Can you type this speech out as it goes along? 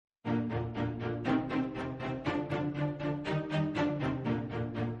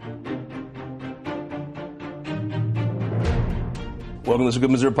Welcome to Good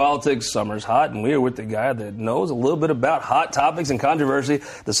Missouri Politics. Summer's hot, and we are with the guy that knows a little bit about hot topics and controversy,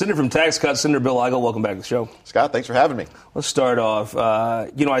 the senator from tax cuts, Senator Bill Eigel. Welcome back to the show. Scott, thanks for having me. Let's start off. I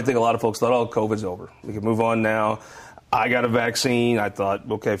think a lot of folks thought, COVID's over. We can move on now. I got a vaccine. I thought,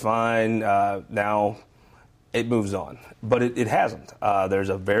 okay, fine. Now it moves on. But it hasn't. There's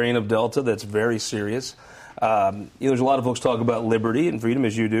a variant of Delta that's very serious. There's a lot of folks talk about liberty and freedom,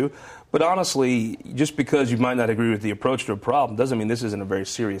 as you do. But honestly, just because you might not agree with the approach to a problem doesn't mean this isn't a very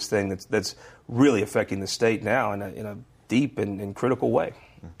serious thing that's really affecting the state now in a deep and critical way.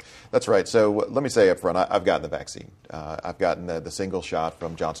 That's right. So let me say up front, I've gotten the vaccine. I've gotten the single shot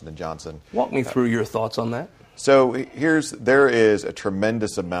from Johnson & Johnson. Walk me through your thoughts on that. So there is a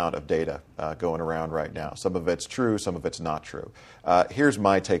tremendous amount of data going around right now. Some of it's true, some of it's not true. Here's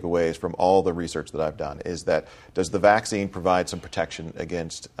my takeaways from all the research that I've done is that does the vaccine provide some protection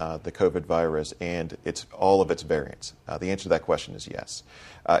against the COVID virus and all of its variants? The answer to that question is yes.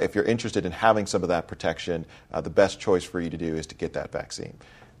 If you're interested in having some of that protection, the best choice for you to do is to get that vaccine.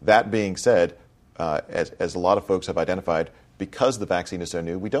 That being said, as a lot of folks have identified, because the vaccine is so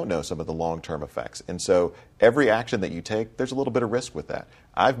new, we don't know some of the long-term effects. And so every action that you take, there's a little bit of risk with that.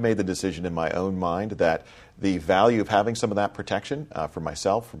 I've made the decision in my own mind that the value of having some of that protection for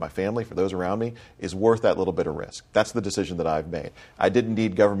myself, for my family, for those around me, is worth that little bit of risk. That's the decision that I've made. I didn't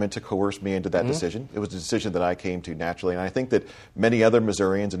need government to coerce me into that decision. It was a decision that I came to naturally. And I think that many other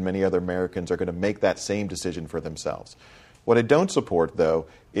Missourians and many other Americans are going to make that same decision for themselves. What I don't support, though,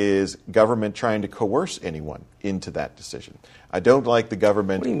 is government trying to coerce anyone into that decision. I don't like the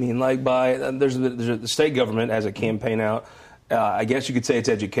government. What do you mean? Like the state government has a campaign out. I guess you could say it's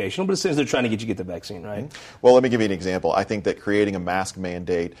educational, but it says they're trying to get you to get the vaccine, right? Well, let me give you an example. I think that creating a mask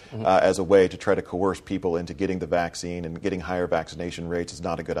mandate as a way to try to coerce people into getting the vaccine and getting higher vaccination rates is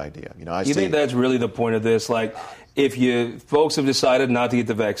not a good idea. You think that's really the point of this? Like, if folks have decided not to get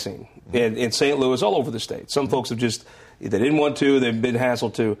the vaccine in St. Louis, all over the state, some folks have just. They didn't want to. They've been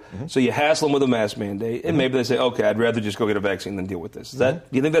hassled to. So you hassle them with a mask mandate, and maybe they say, "Okay, I'd rather just go get a vaccine than deal with this." Do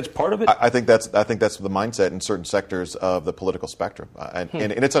you think that's part of it? I think that's the mindset in certain sectors of the political spectrum, and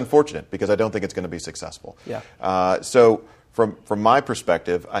it's unfortunate because I don't think it's going to be successful. Yeah. So from my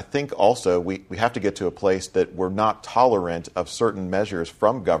perspective, I think also we have to get to a place that we're not tolerant of certain measures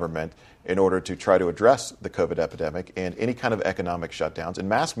from government in order to try to address the COVID epidemic and any kind of economic shutdowns. And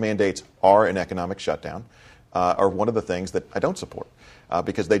mask mandates are an economic shutdown. Are one of the things that I don't support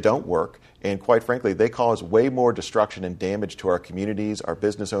because they don't work. And quite frankly, they cause way more destruction and damage to our communities, our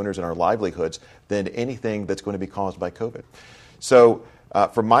business owners, and our livelihoods than anything that's going to be caused by COVID. So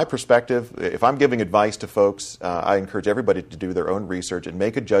from my perspective, if I'm giving advice to folks, I encourage everybody to do their own research and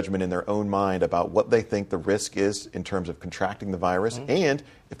make a judgment in their own mind about what they think the risk is in terms of contracting the virus. And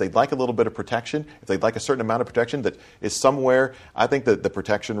if they'd like a little bit of protection, if they'd like a certain amount of protection that is somewhere, I think that the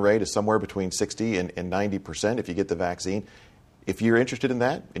protection rate is somewhere between 60 and 90% if you get the vaccine. If you're interested in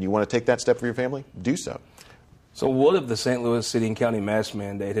that and you want to take that step for your family, do so. So what if the St. Louis City and County mask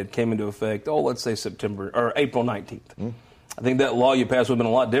mandate had came into effect, let's say April 19th? I think that law you passed would have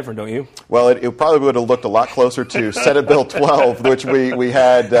been a lot different, don't you? Well, it probably would have looked a lot closer to Senate Bill 12, which we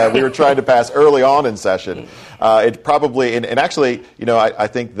were trying to pass early on in session. It probably, and actually, I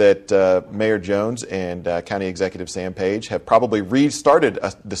think that Mayor Jones and County Executive Sam Page have probably restarted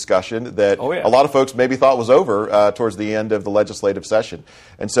a discussion that a lot of folks maybe thought was over towards the end of the legislative session.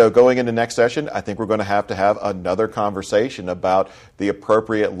 And so going into next session, I think we're going to have another conversation about the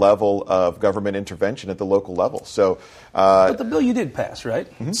appropriate level of government intervention at the local level. So. But the bill you did pass,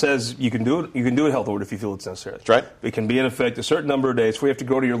 right? It says you can do it. You can do a health order if you feel it's necessary. That's right. It can be in effect a certain number of days. We have to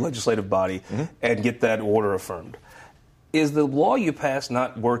go to your legislative body and get that order affirmed. Is the law you passed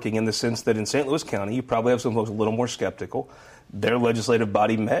not working in the sense that in St. Louis County, you probably have some folks a little more skeptical. Their legislative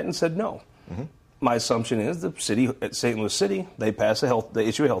body met and said no. My assumption is the city at St. Louis City, they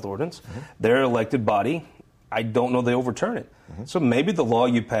issue a health ordinance. Their elected body, I don't know they overturn it. So maybe the law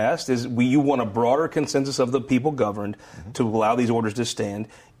you passed is you want a broader consensus of the people governed to allow these orders to stand.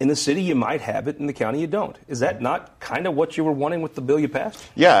 In the city, you might have it. In the county, you don't. Is that not kind of what you were wanting with the bill you passed?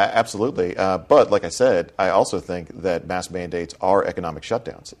 Yeah, absolutely. But like I said, I also think that mask mandates are economic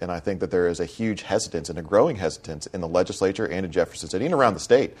shutdowns. And I think that there is a huge hesitance and a growing hesitance in the legislature and in Jefferson City and around the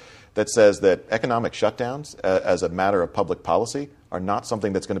state that says that economic shutdowns as a matter of public policy are not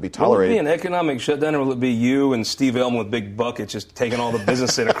something that's going to be Will it tolerated. be an economic shutdown, or will it be you and Steve Elm with big buckets just taking all the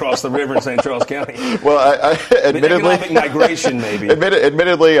business in across the river in St. Charles County? Well, admittedly, economic migration, maybe.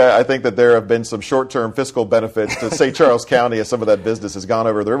 Admittedly, I think that there have been some short-term fiscal benefits to St. Charles County as some of that business has gone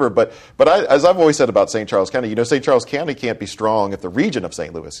over the river. But as I've always said about St. Charles County, St. Charles County can't be strong if the region of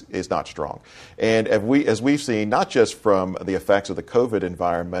St. Louis is not strong. And as we've seen, not just from the effects of the COVID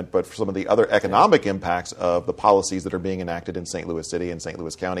environment, but for some of the other economic impacts of the policies that are being enacted in St. Louis City and St.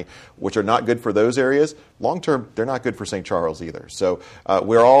 Louis County, which are not good for those areas, long-term, they're not good for St. Charles either. So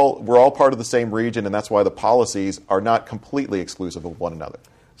we're all part of the same region, and that's why the policies are not completely exclusive of one another.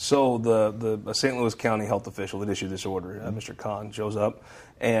 So the St. Louis County health official that issued this order, Mr. Faughn, shows up,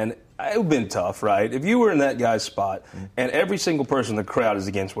 and it would have been tough, right? If you were in that guy's spot, and every single person in the crowd is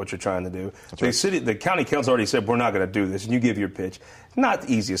against what you're trying to do, the county council already said, we're not going to do this, and you give your pitch. Not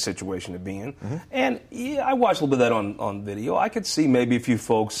the easiest situation to be in. And I watched a little bit of that on video. I could see maybe a few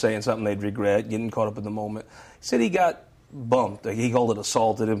folks saying something they'd regret, getting caught up in the moment. He said he got bumped. He called it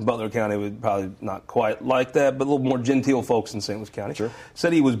assaulted. In Butler County, would probably not quite like that, but a little more genteel folks in St. Louis County. Sure.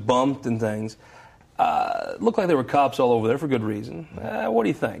 Said he was bumped and things. Looked like there were cops all over there for good reason. What do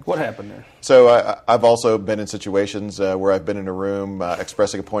you think? What happened there? So I've also been in situations where I've been in a room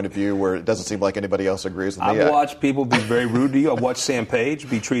expressing a point of view where it doesn't seem like anybody else agrees with me. I've watched people be very rude to you. I've watched Sam Page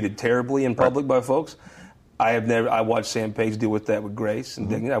be treated terribly in public by folks. I watched Sam Page deal with that with grace and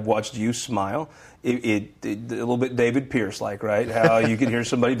dignity. I've watched you smile. A little bit David Pierce-like, right? How you could hear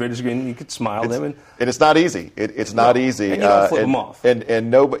somebody very disagreeing, and you could smile at them. And it's not easy. It's not easy. And you don't flip them off.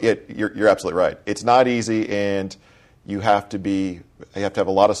 And nobody, you're absolutely right. It's not easy, and you have to have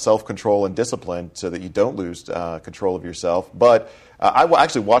a lot of self-control and discipline so that you don't lose control of yourself. But I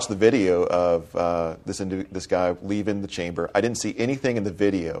actually watched the video of this guy leaving the chamber. I didn't see anything in the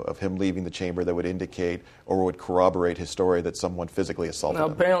video of him leaving the chamber that would indicate or would corroborate his story that someone physically assaulted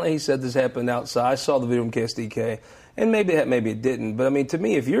him. Apparently he said this happened outside. I saw the video from KSDK, and maybe it didn't. But, I mean, to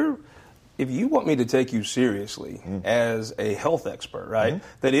me, if you want me to take you seriously as a health expert, right,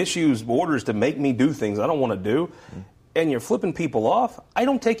 that issues orders to make me do things I don't want to do, and you're flipping people off, I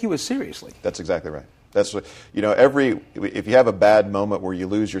don't take you as seriously. That's exactly right. That's what, if you have a bad moment where you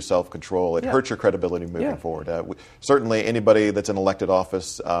lose your self-control, it hurts your credibility moving forward. Certainly anybody that's in elected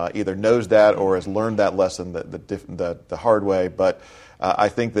office either knows that or has learned that lesson the hard way. But I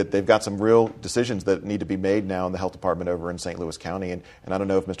think that they've got some real decisions that need to be made now in the health department over in St. Louis County. And I don't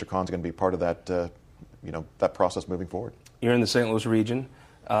know if Mr. Faughn's going to be part of that, that process moving forward. You're in the St. Louis region.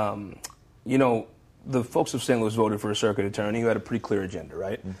 The folks of St. Louis voted for a circuit attorney who had a pretty clear agenda,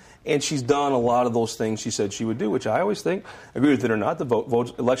 right? And she's done a lot of those things she said she would do, which I always think, agree with it or not, the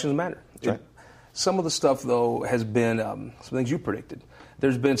elections matter. Right. Some of the stuff, though, has been some things you predicted.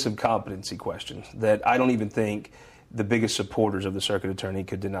 There's been some competency questions that I don't even think the biggest supporters of the circuit attorney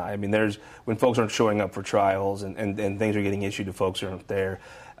could deny. I mean, when folks aren't showing up for trials and things are getting issued to folks who aren't there,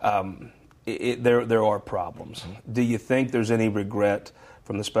 there are problems. Do you think there's any regret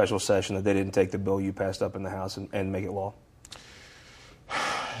from the special session that they didn't take the bill you passed up in the House and make it law?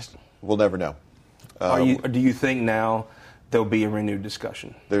 We'll never know. Do you think now there'll be a renewed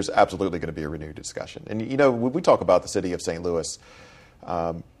discussion? There's absolutely going to be a renewed discussion. And, when we talk about the city of St. Louis,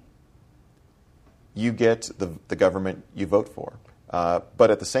 you get the government you vote for.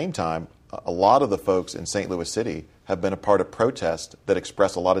 But at the same time, a lot of the folks in St. Louis City have been a part of protests that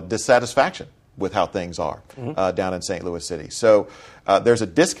express a lot of dissatisfaction with how things are down in St. Louis City. So there's a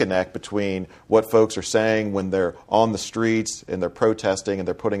disconnect between what folks are saying when they're on the streets and they're protesting and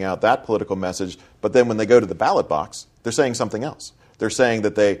they're putting out that political message, but then when they go to the ballot box, they're saying something else. They're saying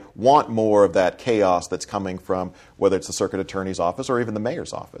that they want more of that chaos that's coming from whether it's the circuit attorney's office or even the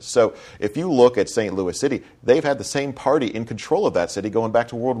mayor's office. So if you look at St. Louis City, they've had the same party in control of that city going back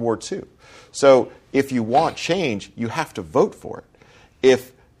to World War II. So if you want change, you have to vote for it.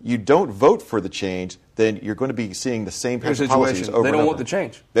 If you don't vote for the change, then you're going to be seeing the same kinds of policies over and over. They don't want the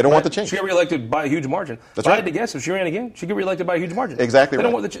change. They don't want the change. She got reelected by a huge margin. That's right. right. I had to guess if she ran again, she'd get reelected by a huge margin. Exactly right.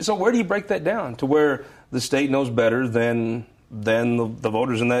 Don't want so where do you break that down to where the state knows better than the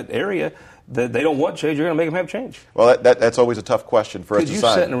voters in that area that they don't want change? You're going to make them have change. Well, that's always a tough question for us to decide. Could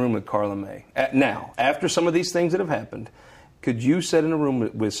you sit in a room with Carla May now, after some of these things that have happened? Could you sit in a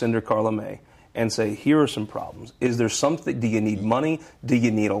room with Senator Carla May and say, here are some problems? Is there something? Do you need money? Do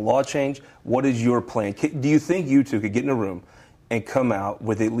you need a law change? What is your plan? Do you think you two could get in a room and come out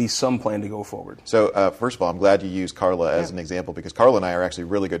with at least some plan to go forward? So, first of all, I'm glad you used Carla as an example because Carla and I are actually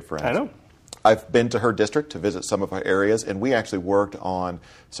really good friends. I know. I've been to her district to visit some of her areas, and we actually worked on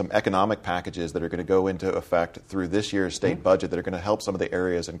some economic packages that are going to go into effect through this year's state budget that are going to help some of the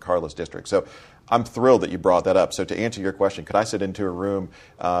areas in Carla's district. So I'm thrilled that you brought that up. So to answer your question, could I sit into a room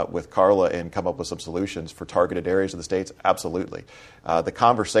with Carla and come up with some solutions for targeted areas of the states? Absolutely. The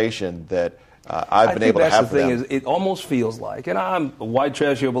conversation that I've been able to have for them. That's the thing is, it almost feels like, and I'm a white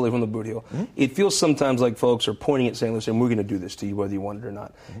trash hillbilly from the boot heel, it feels sometimes like folks are pointing at St. Louis saying, we're going to do this to you whether you want it or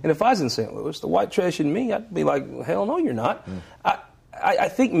not. And if I was in St. Louis, the white trash in me, I'd be like, hell no, you're not. I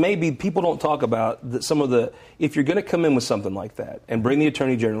think maybe people don't talk about some of the, if you're going to come in with something like that and bring the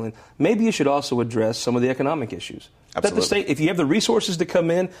Attorney General in, maybe you should also address some of the economic issues. Absolutely. That the state, if you have the resources to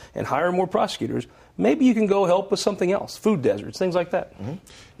come in and hire more prosecutors, maybe you can go help with something else, food deserts, things like that.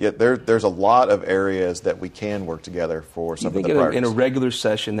 Yeah, there's a lot of areas that we can work together for some of the priorities. In a regular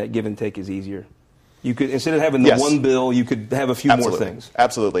session, that give and take is easier? You could, instead of having the one bill, you could have a few more things.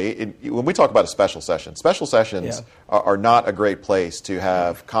 Absolutely. When we talk about a special sessions are not a great place to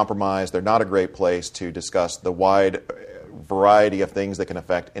have compromise. They're not a great place to discuss the wide variety of things that can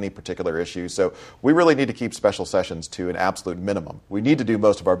affect any particular issue. So we really need to keep special sessions to an absolute minimum. We need to do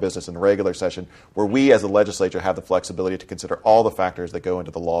most of our business in a regular session where we as a legislature have the flexibility to consider all the factors that go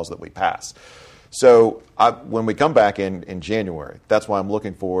into the laws that we pass. So when we come back in January, that's why I'm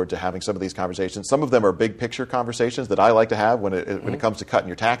looking forward to having some of these conversations. Some of them are big picture conversations that I like to have when it comes to cutting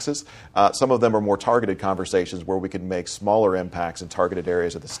your taxes. Some of them are more targeted conversations where we can make smaller impacts in targeted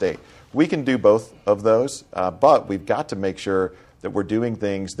areas of the state. We can do both of those, but we've got to make sure that we're doing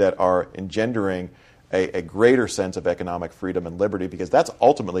things that are engendering a greater sense of economic freedom and liberty, because that's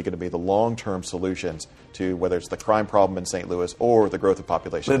ultimately going to be the long-term solutions to whether it's the crime problem in St. Louis or the growth of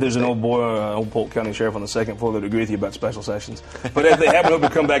population. There's an old Polk County sheriff on the second floor that would agree with you about special sessions. But if they happen to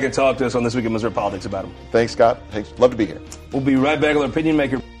come back and talk to us on This Week in Missouri Politics about them. Thanks, Scott. Thanks. Love to be here. We'll be right back with our Opinion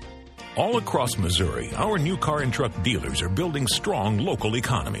Maker. All across Missouri, our new car and truck dealers are building strong local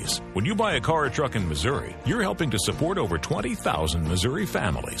economies. When you buy a car or truck in Missouri, you're helping to support over 20,000 Missouri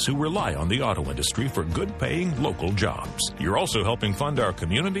families who rely on the auto industry for good-paying local jobs. You're also helping fund our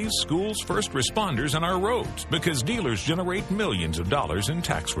communities, schools, first responders, and our roads, because dealers generate millions of dollars in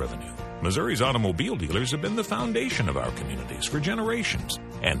tax revenue. Missouri's automobile dealers have been the foundation of our communities for generations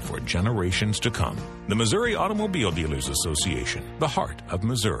and for generations to come. The Missouri Automobile Dealers Association, the heart of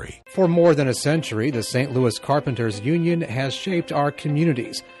Missouri. For more than a century, the St. Louis Carpenters Union has shaped our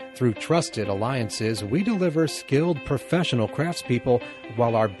communities. Through trusted alliances, we deliver skilled professional craftspeople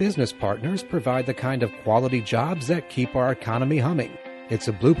while our business partners provide the kind of quality jobs that keep our economy humming. It's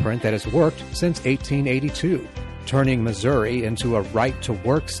a blueprint that has worked since 1882. Turning Missouri into a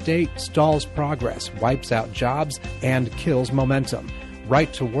right-to-work state stalls progress, wipes out jobs, and kills momentum.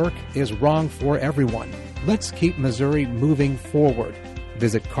 Right to work is wrong for everyone. Let's keep Missouri moving forward.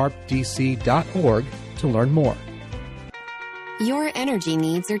 Visit carpdc.org to learn more. Your energy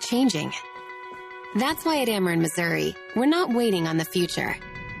needs are changing. That's why at Ameren, Missouri, we're not waiting on the future.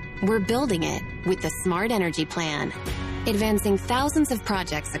 We're building it with the Smart Energy Plan, advancing thousands of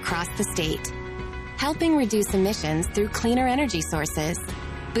projects across the state, helping reduce emissions through cleaner energy sources,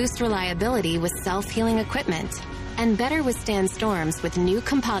 boost reliability with self-healing equipment, and better withstand storms with new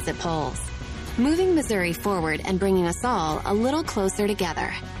composite poles. Moving Missouri forward and bringing us all a little closer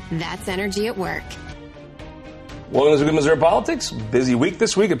together. That's energy at work. Welcome to Good Missouri Politics. Busy week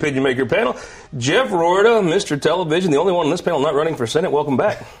this week, Opinion Maker panel. Jeff Roorda, Mr. Television, the only one on this panel not running for Senate. Welcome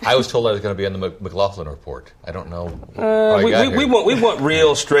back. I was told I was going to be on the McLaughlin report. I don't know. We want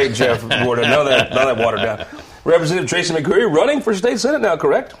real straight Jeff Roorda. None of that watered down. Representative Tracy McCreery running for state Senate now,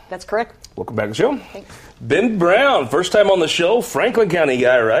 correct? That's correct. Welcome back to the show. Thanks. Ben Brown, first time on the show, Franklin County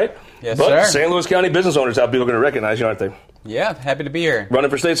guy, right? Yes, but sir. St. Louis County business owners, how people are going to recognize you, aren't they? Yeah, happy to be here. Running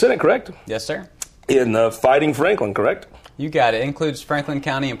for state Senate, correct? Yes, sir. In Fighting Franklin, correct? You got it. Includes Franklin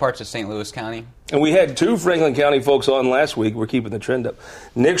County and parts of St. Louis County. And we had two Franklin County folks on last week. We're keeping the trend up.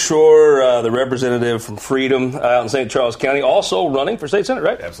 Nick Schroer, the representative from Freedom out in St. Charles County, also running for state Senate,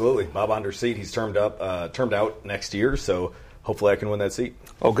 right? Absolutely. Bob Onder's seat. He's termed out next year, so hopefully I can win that seat.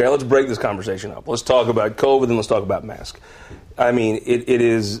 Okay, let's break this conversation up. Let's talk about COVID and let's talk about masks. I mean, it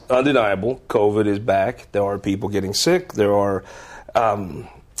is undeniable. COVID is back. There are people getting sick. There are...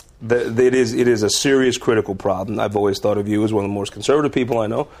 It is a serious, critical problem. I've always thought of you as one of the most conservative people I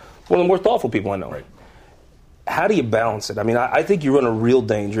know, one of the more thoughtful people I know. Right. How do you balance it? I mean, I think you run a real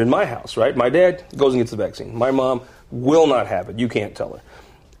danger in my house, right? My dad goes and gets the vaccine. My mom will not have it. You can't tell her.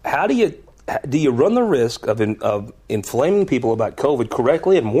 How do you run the risk of inflaming people about COVID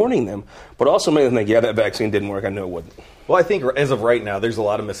correctly and warning them, but also making them think, yeah, that vaccine didn't work, I knew it wouldn't? Well, I think as of right now, there's a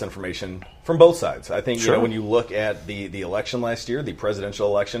lot of misinformation from both sides. I think Sure. when you look at the election last year, the presidential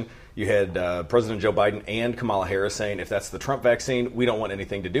election, you had President Joe Biden and Kamala Harris saying, if that's the Trump vaccine, we don't want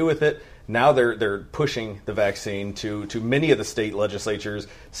anything to do with it. Now they're pushing the vaccine to many of the state legislatures,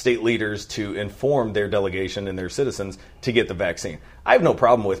 state leaders to inform their delegation and their citizens to get the vaccine. I have no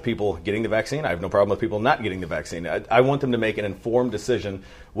problem with people getting the vaccine. I have no problem with people not getting the vaccine. I want them to make an informed decision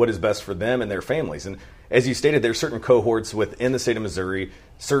what is best for them and their families. And as you stated, there are certain cohorts within the state of Missouri,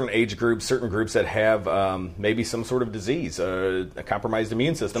 certain age groups, certain groups that have maybe some sort of disease, a compromised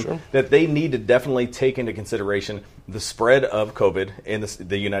immune system, Sure. that they need to definitely take into consideration the spread of COVID in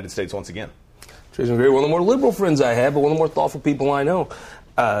the United States once again. Tracy McCreery, one of the more liberal friends I have, but one of the more thoughtful people I know.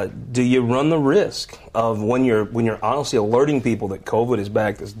 Do you run the risk of when you're honestly alerting people that COVID is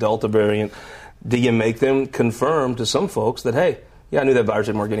back, this Delta variant, do you make them confirm to some folks that, hey, yeah, I knew that virus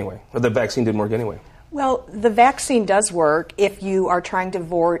didn't work anyway, or the vaccine didn't work anyway? Well, the vaccine does work if you are trying to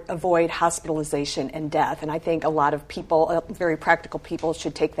avoid hospitalization and death. And I think a lot of people, very practical people,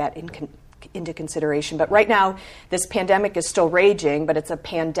 should take that into consideration. But right now, this pandemic is still raging, but it's a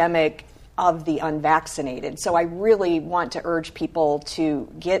pandemic of the unvaccinated. So I really want to urge people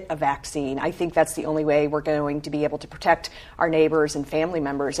to get a vaccine. I think that's the only way we're going to be able to protect our neighbors and family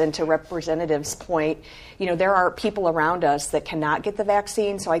members. And to Representative's point, there are people around us that cannot get the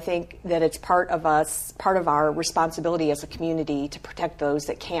vaccine. So I think that it's part of our responsibility as a community to protect those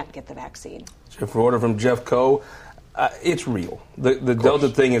that can't get the vaccine. Jeff Roorda from Jeff Co. It's real. The Delta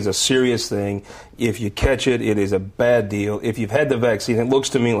thing is a serious thing. If you catch it, it is a bad deal. If you've had the vaccine, it looks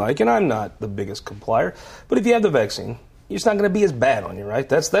to me like, and I'm not the biggest complier, but if you have the vaccine, it's not going to be as bad on you, right?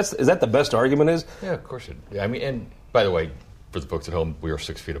 Is that the best argument is? Yeah, of course. I mean, and by the way, for the folks at home, we are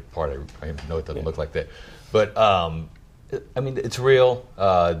 6 feet apart. I know it doesn't look like that. But, I mean, it's real.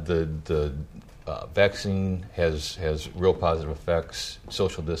 The vaccine has real positive effects.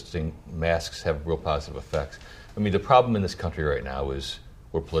 Social distancing, masks have real positive effects. I mean, the problem in this country right now is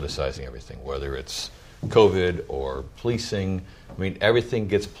we're politicizing everything, whether it's COVID or policing. I mean, everything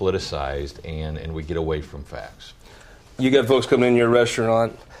gets politicized, and we get away from facts. You got folks coming in your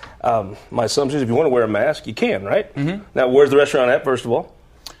restaurant. My assumption is if you want to wear a mask, you can, right? Mm-hmm. Now, where's the restaurant at, first of all?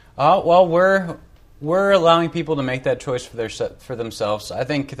 Well, we're allowing people to make that choice for themselves. I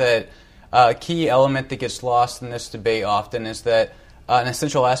think that a key element that gets lost in this debate often is that an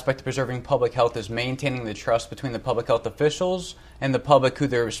essential aspect of preserving public health is maintaining the trust between the public health officials and the public who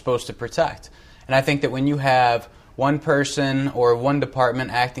they're supposed to protect. And I think that when you have one person or one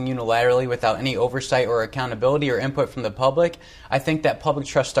department acting unilaterally without any oversight or accountability or input from the public, I think that public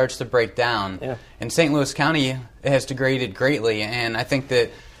trust starts to break down. Yeah. In St. Louis County, it has degraded greatly, and I think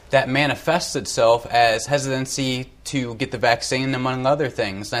that manifests itself as hesitancy to get the vaccine, among other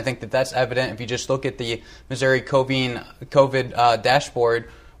things. And I think that that's evident if you just look at the Missouri COVID dashboard,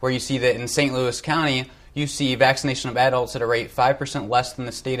 where you see that in St. Louis County, you see vaccination of adults at a rate 5% less than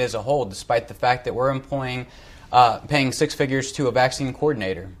the state as a whole, despite the fact that we're paying six figures to a vaccine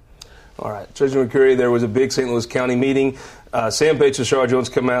coordinator. All right. Tracy McCreery, there was a big St. Louis County meeting. Sam Bates and Schroer Jones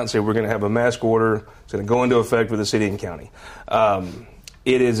come out and say we're going to have a mask order. It's going to go into effect for the city and county.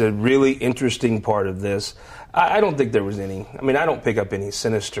 It is a really interesting part of this. I don't think there was any. I mean, I don't pick up any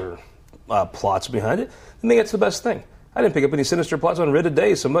sinister plots behind it. I think that's the best thing. I didn't pick up any sinister plots on Roorda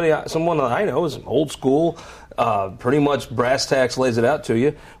Day. Someone I know is old school, pretty much brass tacks lays it out to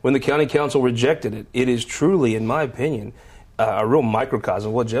you. When the county council rejected it, it is truly, in my opinion, a real microcosm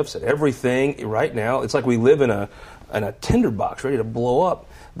of what Jeff said. Everything right now, it's like we live in a tinderbox ready to blow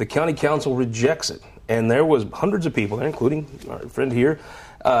up. The county council rejects it. And there was hundreds of people there, including our friend here.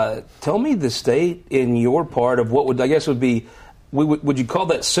 Tell me the state in your part of what would be, would you call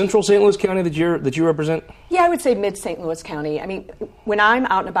that central St. Louis County that you represent? Yeah, I would say mid-St. Louis County. I mean, when I'm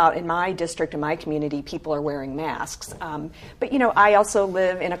out and about in my district and my community, people are wearing masks. But, I also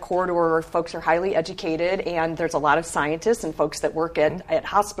live in a corridor where folks are highly educated, and there's a lot of scientists and folks that work at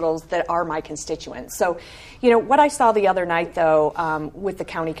hospitals that are my constituents. So, what I saw the other night, though, with the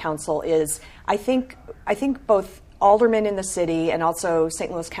county council is I think both aldermen in the city and also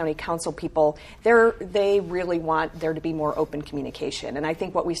St. Louis County Council people, they really want there to be more open communication. And I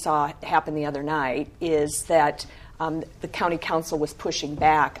think what we saw happen the other night is that the county council was pushing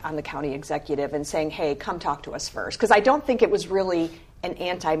back on the county executive and saying, hey, come talk to us first. Because I don't think it was really an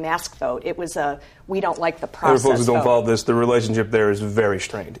anti-mask vote. It was we don't like the process. For folks who don't vote. follow this, the relationship there is very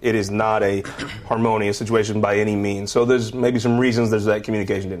strained. It is not a harmonious situation by any means. So there's maybe some reasons that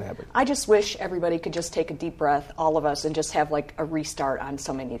communication didn't happen. I just wish everybody could just take a deep breath, all of us, and just have like a restart on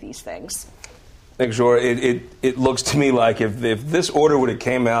so many of these things. Thanks, Schroer. It looks to me like if this order would have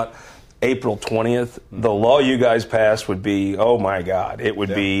came out April 20th, the law you guys passed would be, oh my God, it would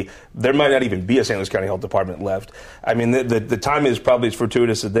be, there might not even be a St. Louis County Health Department left. I mean, the time is probably as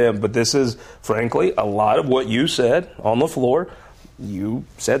fortuitous to them, but this is, frankly, a lot of what you said on the floor. You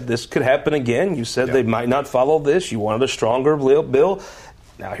said this could happen again. You said they might not follow this. You wanted a stronger bill.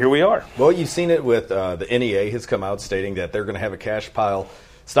 Now here we are. Well, you've seen it with the NEA has come out stating that they're going to have a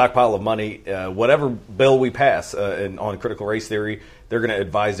stockpile of money. Whatever bill we pass on critical race theory, they're going to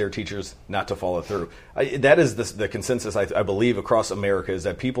advise their teachers not to follow through. That is the consensus, I believe, across America, is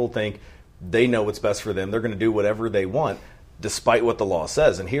that people think they know what's best for them. They're going to do whatever they want, despite what the law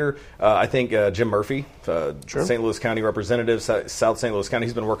says. And here, I think Jim Murphy, St. Louis County representative, South St. Louis County,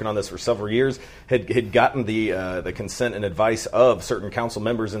 he's been working on this for several years, had gotten the consent and advice of certain council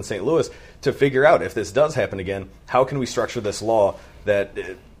members in St. Louis to figure out, if this does happen again, how can we structure this law that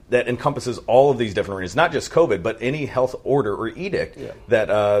encompasses all of these different areas, not just COVID, but any health order or edict that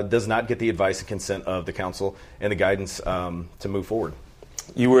does not get the advice and consent of the council and the guidance to move forward.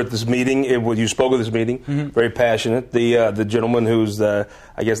 You were at this meeting. You spoke at this meeting. Very passionate. The gentleman who's I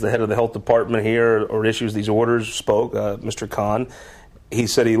guess the head of the health department here or issues these orders spoke. Mr. Faughn. He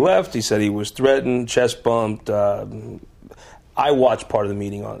said he left. He said he was threatened, chest bumped. I watched part of the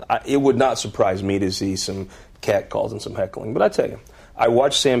meeting. It would not surprise me to see some catcalls and some heckling. But I tell you, I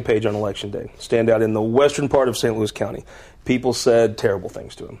watched Sam Page on Election Day stand out in the western part of St. Louis County. People said terrible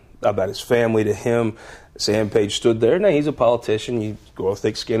things to him about his family, to him. Sam Page stood there. Now, he's a politician. You grow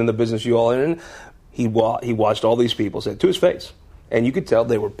thick skin in the business you all are in. He watched all these people say it to his face. And you could tell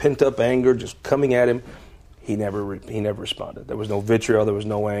they were pent-up anger just coming at him. He never responded. There was no vitriol. There was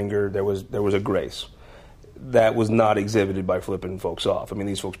no anger. There was a grace. That was not exhibited by flipping folks off. I mean,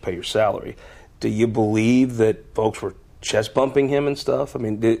 these folks pay your salary. Do you believe that folks were chest bumping him and stuff? I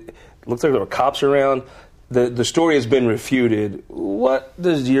mean, it looks like there were cops around. The story has been refuted. What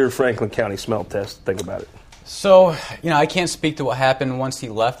does your Franklin County smell test think about it? So, I can't speak to what happened once he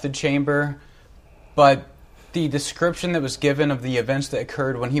left the chamber, but the description that was given of the events that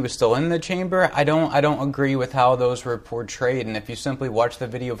occurred when he was still in the chamber, I don't agree with how those were portrayed. And if you simply watch the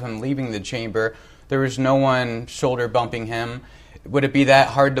video of him leaving the chamber, there was no one shoulder bumping him. Would it be that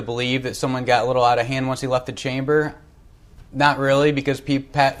hard to believe that someone got a little out of hand once he left the chamber? Not really, because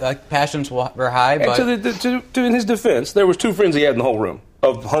passions were high. But in his defense, there was two friends he had in the whole room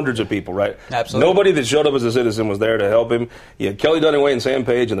of hundreds of people, right? Absolutely. Nobody that showed up as a citizen was there to help him. You had Kelly Dunaway and Sam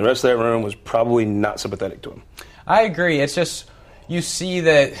Page, and the rest of that room was probably not sympathetic to him. I agree. It's just you see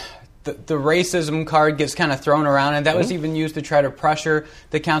that the racism card gets kind of thrown around, and that was even used to try to pressure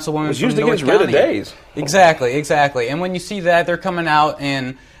the councilwoman. It was used from against North Roorda County. Days. Exactly. And when you see that, they're coming out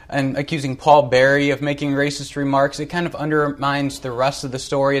and accusing Paul Berry of making racist remarks. It kind of undermines the rest of the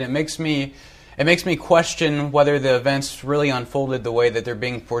story, and it makes me question whether the events really unfolded the way that they're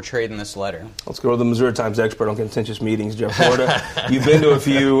being portrayed in this letter. Let's go to the Missouri Times expert on contentious meetings, Jeff Roorda. You've been to a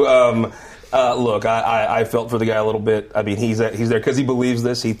few. Look, I felt for the guy a little bit. I mean, he's there because he believes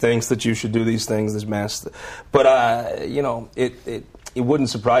this. He thinks that you should do these things, this mass. But, it wouldn't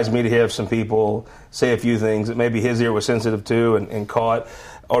surprise me to hear some people say a few things that maybe his ear was sensitive to and caught,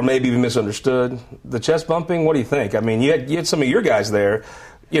 or maybe even misunderstood. The chest bumping, what do you think? I mean, you had some of your guys there.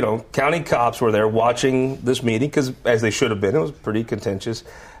 County cops were there watching this meeting because, as they should have been, it was pretty contentious.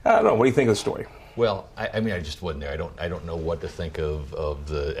 I don't know. What do you think of the story? Well, I mean, I just wasn't there. I don't know what to think of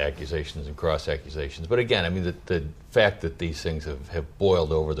the accusations and cross accusations. But again, I mean, the fact that these things have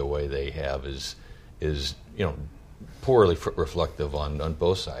boiled over the way they have is poorly reflective on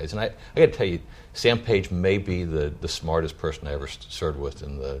both sides. And I got to tell you, Sam Page may be the smartest person I ever served with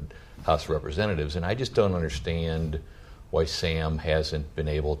in the House of Representatives, and I just don't understand why Sam hasn't been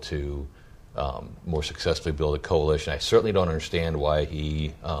able to more successfully build a coalition. I certainly don't understand why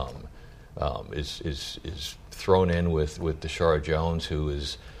he is thrown in with Tashara Jones, who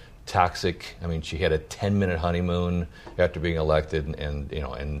is toxic. I mean, she had a 10-minute honeymoon after being elected,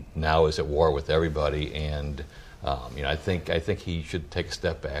 and now is at war with everybody. And I think he should take a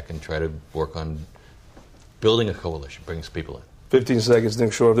step back and try to work on building a coalition, bringing some people in. 15 seconds, Nick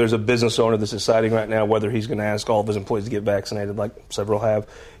Schroer. If there's a business owner that's deciding right now whether he's going to ask all of his employees to get vaccinated, like several have,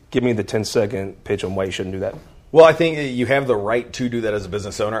 give me the 10-second pitch on why you shouldn't do that. Well, I think you have the right to do that as a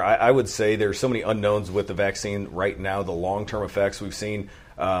business owner. I would say there's so many unknowns with the vaccine right now, the long-term effects we've seen.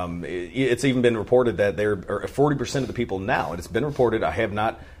 It's even been reported that there are 40% of the people now, and it's been reported, I have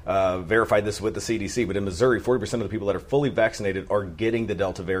not verified this with the CDC, but in Missouri, 40% of the people that are fully vaccinated are getting the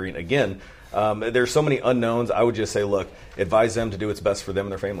Delta variant again. There's so many unknowns. I would just say, look, advise them to do what's best for them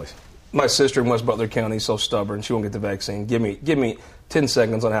and their families. My sister in West Butler County is so stubborn, she won't get the vaccine. Give me 10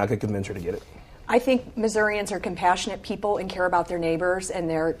 seconds on how I could convince her to get it. I think Missourians are compassionate people and care about their neighbors and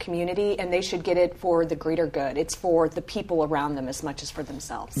their community, and they should get it for the greater good. It's for the people around them as much as for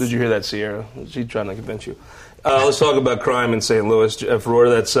themselves. Did you hear that, Sierra? She's trying to convince you. Let's talk about crime in St. Louis.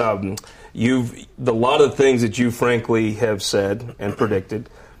 Roorda, that's a lot of things that you frankly have said and predicted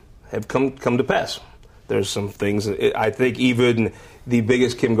have come to pass. There's some things I think even the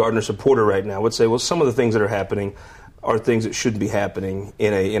biggest Kim Gardner supporter right now would say, well, some of the things that are happening are things that shouldn't be happening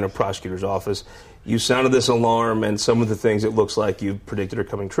in a prosecutor's office. You sounded this alarm, and some of the things it looks like you predicted are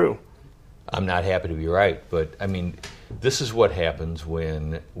coming true. I'm not happy to be right, but I mean, this is what happens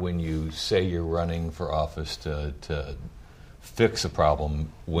when you say you're running for office to fix a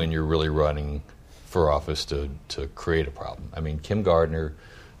problem when you're really running for office to create a problem. I mean, Kim Gardner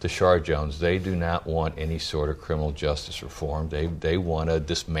to Schroer Jones, they do not want any sort of criminal justice reform. They want to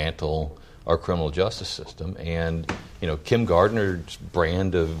dismantle our criminal justice system. And, you know, Kim Gardner's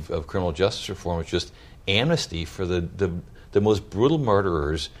brand of criminal justice reform is just amnesty for the most brutal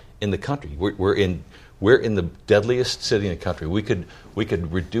murderers in the country. We're in the deadliest city in the country. We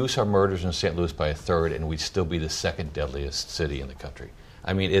could reduce our murders in St. Louis by a third, and we'd still be the second deadliest city in the country.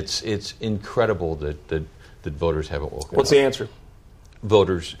 I mean, it's incredible that voters haven't woken up. What's the answer?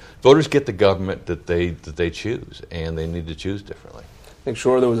 Voters get the government that they choose, and they need to choose differently. I think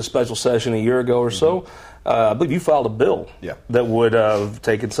Schroer, there was a special session a year ago or so. I believe you filed a bill that would have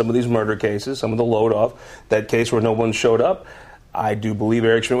taken some of these murder cases, some of the load off, that case where no one showed up. I do believe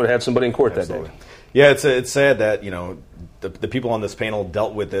Eric Schmidt would have had somebody in court that day. Yeah, it's sad that, you know, the people on this panel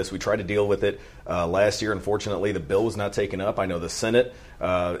dealt with this. We tried to deal with it last year. Unfortunately, the bill was not taken up. I know the Senate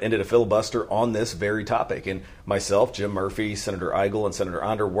ended a filibuster on this very topic. And myself, Jim Murphy, Senator Eigel, and Senator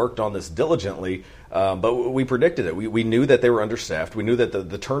Onder worked on this diligently, but we predicted it. We knew that they were understaffed. We knew that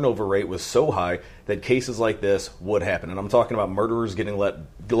the turnover rate was so high that cases like this would happen. And I'm talking about murderers getting let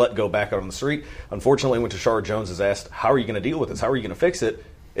go back out on the street. Unfortunately, when Schroer Jones is asked, how are you going to deal with this? How are you going to fix it?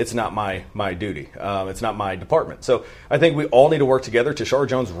 It's not my duty. It's not my department. So I think we all need to work together. Schroer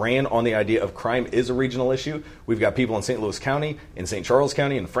Jones ran on the idea of crime is a regional issue. We've got people in St. Louis County, in St. Charles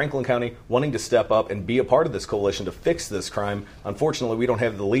County, in Franklin County wanting to step up and be a part of this coalition to fix this crime. Unfortunately, we don't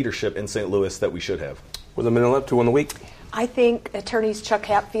have the leadership in St. Louis that we should have. With a minute left, to win the week. I think attorneys Chuck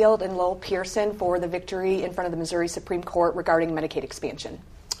Hatfield and Lowell Pearson for the victory in front of the Missouri Supreme Court regarding Medicaid expansion.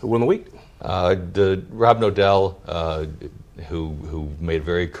 Who won the week? Rob Nodell, who made a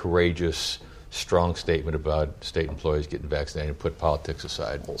very courageous, strong statement about state employees getting vaccinated and put politics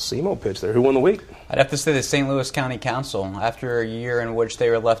aside. Well, Simo pitch there. Who won the week? I'd have to say the St. Louis County Council. After a year in which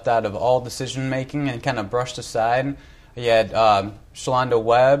they were left out of all decision-making and kind of brushed aside, you had Shalonda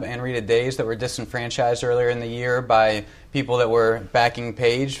Webb and Rita Days that were disenfranchised earlier in the year by people that were backing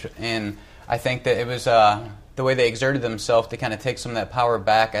Page, and I think that it was the way they exerted themselves to kind of take some of that power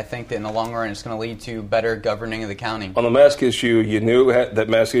back. I think that in the long run it's going to lead to better governing of the county. On the mask issue, you knew that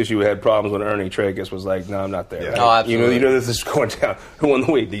mask issue had problems when Ernie Tragus was like, no, I'm not there. Yeah. Right? Oh, absolutely. You know this is going down. Who won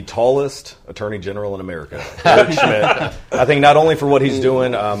the week? The tallest attorney general in America, Eric Schmidt. I think not only for what he's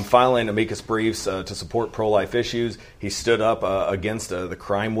doing, filing amicus briefs to support pro-life issues, he stood up against the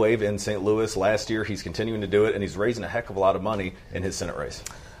crime wave in St. Louis last year. He's continuing to do it, and he's raising a heck of a lot of money in his Senate race.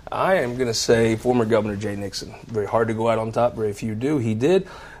 I am going to say former Governor Jay Nixon. Very hard to go out on top. Very few do. He did.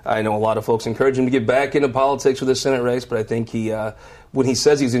 I know a lot of folks encourage him to get back into politics with the Senate race, but I think he, when he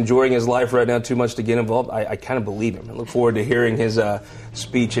says he's enjoying his life right now too much to get involved, I kind of believe him. I look forward to hearing his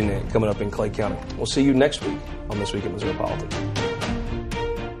speech coming up in Clay County. We'll see you next week on This Week in Missouri Politics.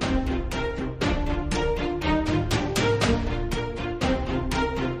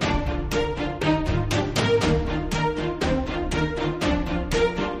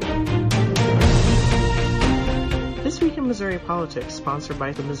 Missouri Politics, sponsored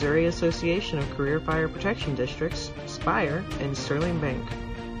by the Missouri Association of Career Fire Protection Districts, Spire, and Sterling Bank.